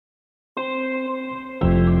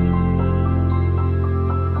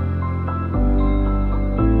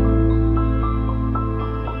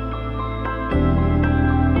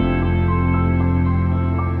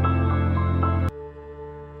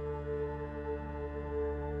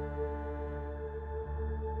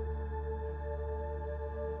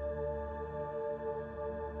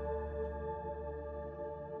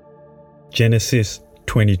Genesis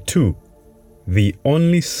 22, the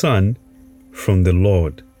only son from the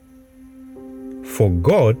Lord. For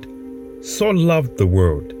God so loved the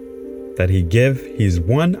world that he gave his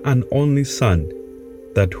one and only Son,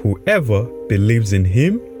 that whoever believes in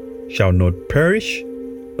him shall not perish,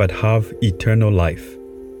 but have eternal life.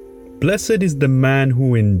 Blessed is the man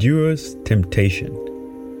who endures temptation,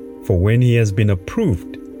 for when he has been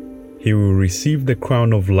approved, he will receive the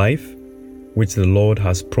crown of life, which the Lord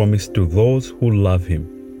has promised to those who love him.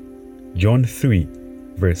 John 3,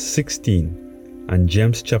 verse 16, and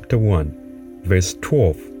James chapter 1, verse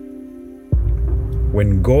 12.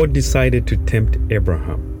 When God decided to tempt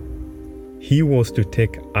Abraham, he was to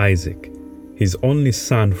take Isaac, his only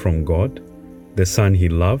son from God, the son he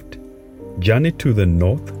loved, journey to the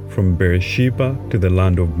north from Beersheba to the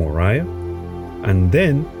land of Moriah, and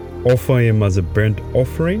then offer him as a burnt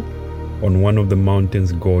offering on one of the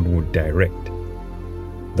mountains God would direct.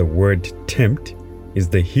 The word tempt is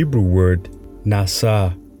the Hebrew word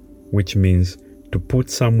nasa, which means to put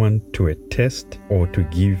someone to a test or to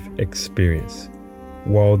give experience,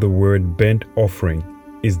 while the word burnt offering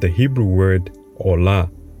is the Hebrew word olah,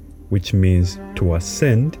 which means to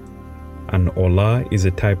ascend, and olah is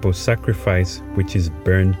a type of sacrifice which is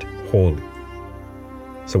burnt wholly.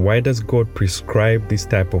 So why does God prescribe this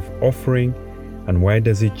type of offering, and why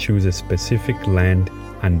does he choose a specific land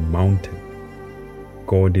and mountain?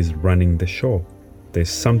 God is running the show. There's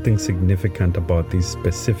something significant about these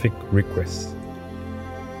specific requests.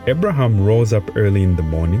 Abraham rose up early in the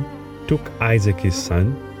morning, took Isaac his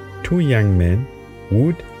son, 2 young men,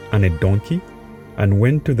 wood and a donkey, and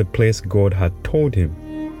went to the place God had told him.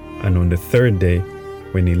 And on the third day,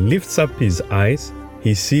 when he lifts up his eyes,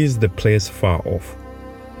 he sees the place far off.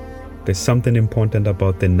 There's something important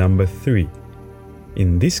about the number 3.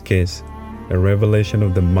 In this case, a revelation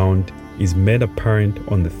of the mount is made apparent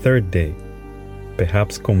on the third day,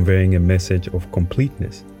 perhaps conveying a message of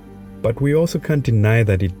completeness. But we also can't deny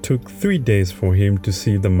that it took 3 days for him to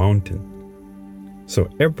see the mountain. So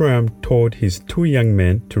Abraham told his 2 young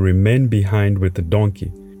men to remain behind with the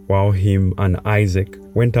donkey, while him and Isaac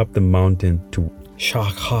went up the mountain to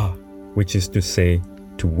Shakha, which is to say,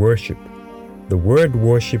 to worship. The word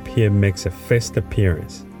worship here makes a first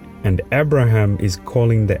appearance, and Abraham is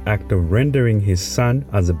calling the act of rendering his son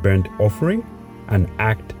as a burnt offering an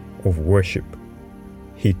act of worship.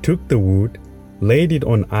 He took the wood, laid it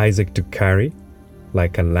on Isaac to carry,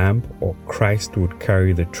 like a lamb or Christ would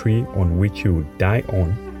carry the tree on which he would die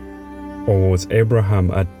on. Or was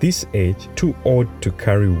Abraham at this age too old to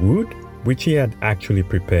carry wood, which he had actually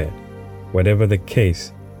prepared? Whatever the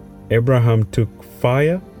case, Abraham took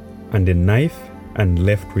fire and a knife and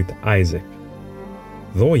left with Isaac.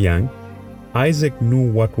 Though young, Isaac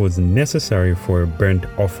knew what was necessary for a burnt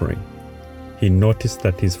offering. He noticed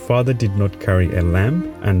that his father did not carry a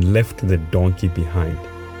lamb and left the donkey behind.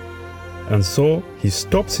 And so he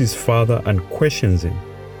stops his father and questions him,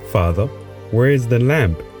 "Father, where is the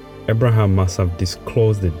lamb?" Abraham must have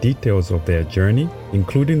disclosed the details of their journey,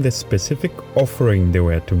 including the specific offering they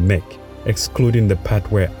were to make, excluding the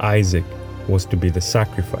part where Isaac was to be the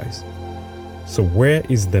sacrifice. So where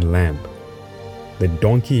is the lamb? The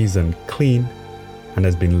donkey is unclean and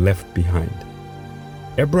has been left behind.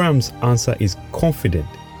 Abraham's answer is confident.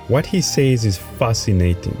 What he says is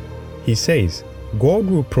fascinating. He says, God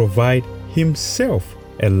will provide himself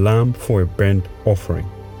a lamb for a burnt offering.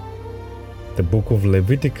 The book of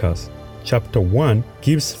Leviticus, chapter 1,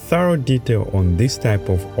 gives thorough detail on this type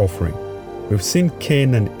of offering. We've seen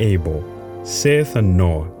Cain and Abel, Seth and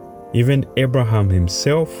Noah, even Abraham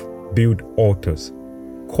himself build altars,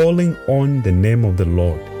 calling on the name of the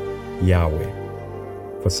Lord, Yahweh.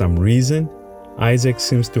 For some reason, Isaac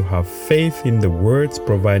seems to have faith in the words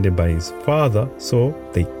provided by his father, so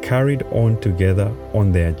they carried on together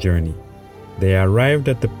on their journey. They arrived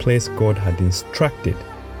at the place God had instructed,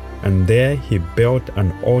 and there he built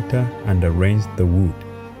an altar and arranged the wood.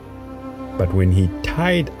 But when he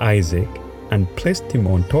tied Isaac and placed him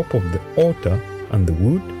on top of the altar and the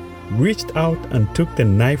wood, reached out and took the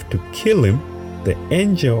knife to kill him, the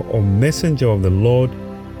angel or messenger of the Lord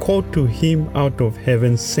called to him out of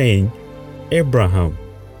heaven, saying, "Abraham,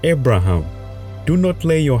 Abraham, do not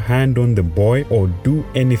lay your hand on the boy or do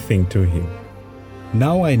anything to him.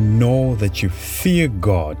 Now I know that you fear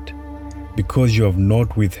God, because you have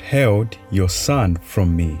not withheld your son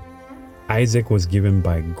from me." Isaac was given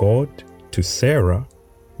by God to Sarah,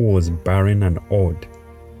 who was barren and old.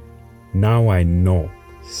 "Now I know,"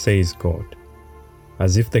 says God,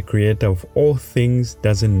 as if the creator of all things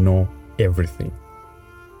doesn't know everything.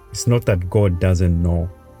 It's not that God doesn't know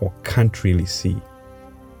or can't really see.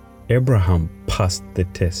 Abraham passed the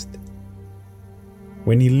test.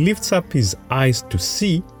 When he lifts up his eyes to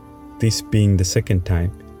see, this being the second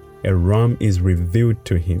time, a ram is revealed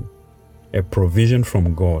to him, a provision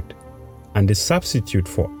from God, and a substitute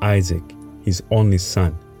for Isaac, his only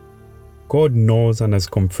son. God knows and has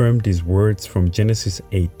confirmed his words from Genesis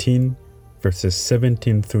 18, verses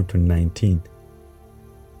 17 through to 19.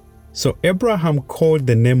 So Abraham called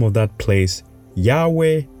the name of that place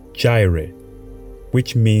Yahweh Jireh,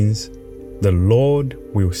 which means the Lord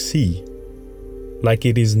will see, like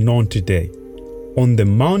it is known today. On the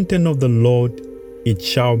mountain of the Lord it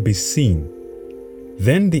shall be seen.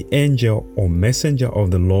 Then the angel or messenger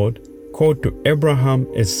of the Lord called to Abraham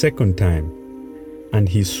a second time, and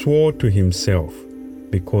he swore to himself,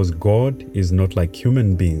 because God is not like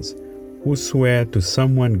human beings, who swear to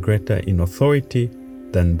someone greater in authority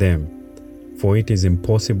than them. For it is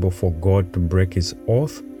impossible for God to break his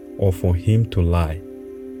oath or for him to lie.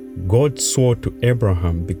 God swore to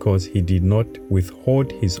Abraham because he did not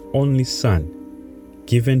withhold his only son,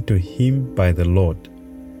 given to him by the Lord.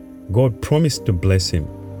 God promised to bless him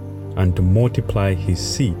and to multiply his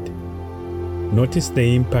seed. Notice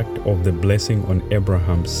the impact of the blessing on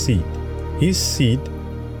Abraham's seed. His seed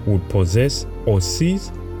would possess or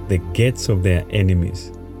seize the gates of their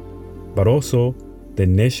enemies, but also the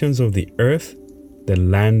nations of the earth, the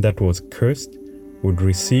land that was cursed, would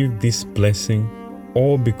receive this blessing,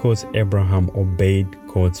 all because Abraham obeyed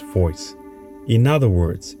God's voice. In other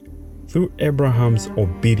words, through Abraham's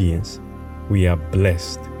obedience, we are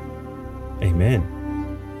blessed. Amen.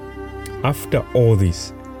 After all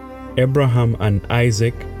this, Abraham and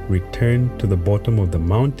Isaac returned to the bottom of the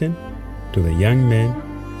mountain, to the young men,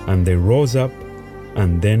 and they rose up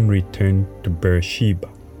and then returned to Beersheba.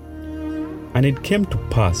 And it came to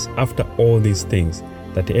pass after all these things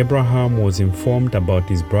that Abraham was informed about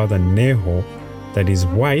his brother Nahor, that his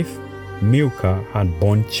wife Milcah had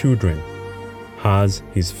borne children, Haz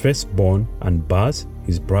his firstborn, and Baz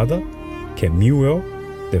his brother, Kemuel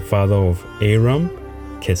the father of Aram,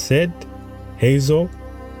 Kesed, Hazor,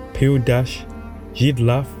 Pildash,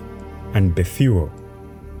 Jidlaph, and Bethuel.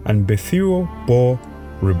 And Bethuel bore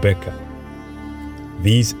Rebekah.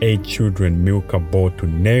 These 8 children Milcah bore to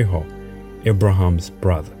Nahor, Abraham's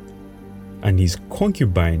brother. And his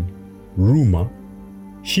concubine, Reumah,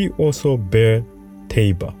 she also bare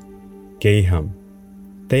Tabah, Gaham,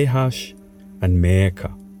 Tahash, and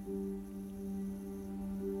Maacah.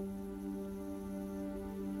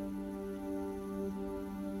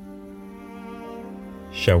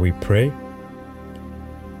 Shall we pray?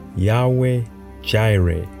 Yahweh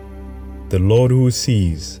Jireh, the Lord who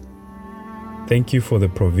sees, thank you for the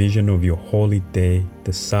provision of your holy day,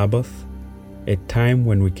 the Sabbath, a time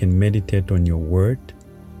when we can meditate on your word,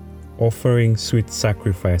 offering sweet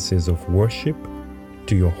sacrifices of worship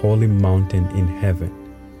to your holy mountain in heaven.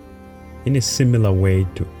 In a similar way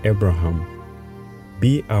to Abraham,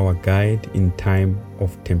 be our guide in time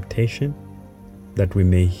of temptation, that we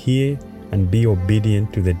may hear and be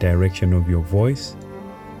obedient to the direction of your voice,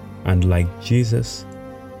 and like Jesus,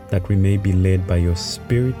 that we may be led by your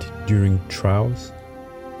Spirit during trials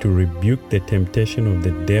to rebuke the temptation of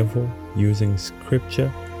the devil using Scripture.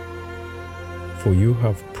 For you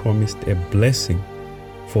have promised a blessing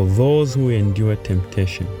for those who endure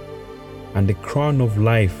temptation, and a crown of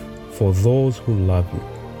life for those who love you.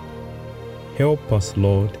 Help us,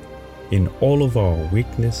 Lord, in all of our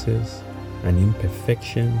weaknesses and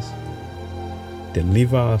imperfections.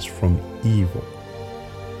 Deliver us from evil,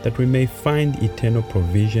 that we may find eternal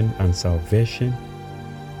provision and salvation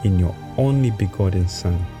in your only begotten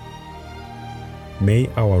Son. May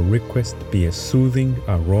our request be a soothing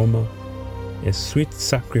aroma, a sweet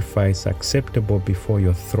sacrifice acceptable before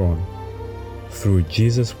your throne. Through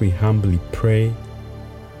Jesus we humbly pray.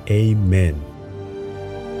 Amen.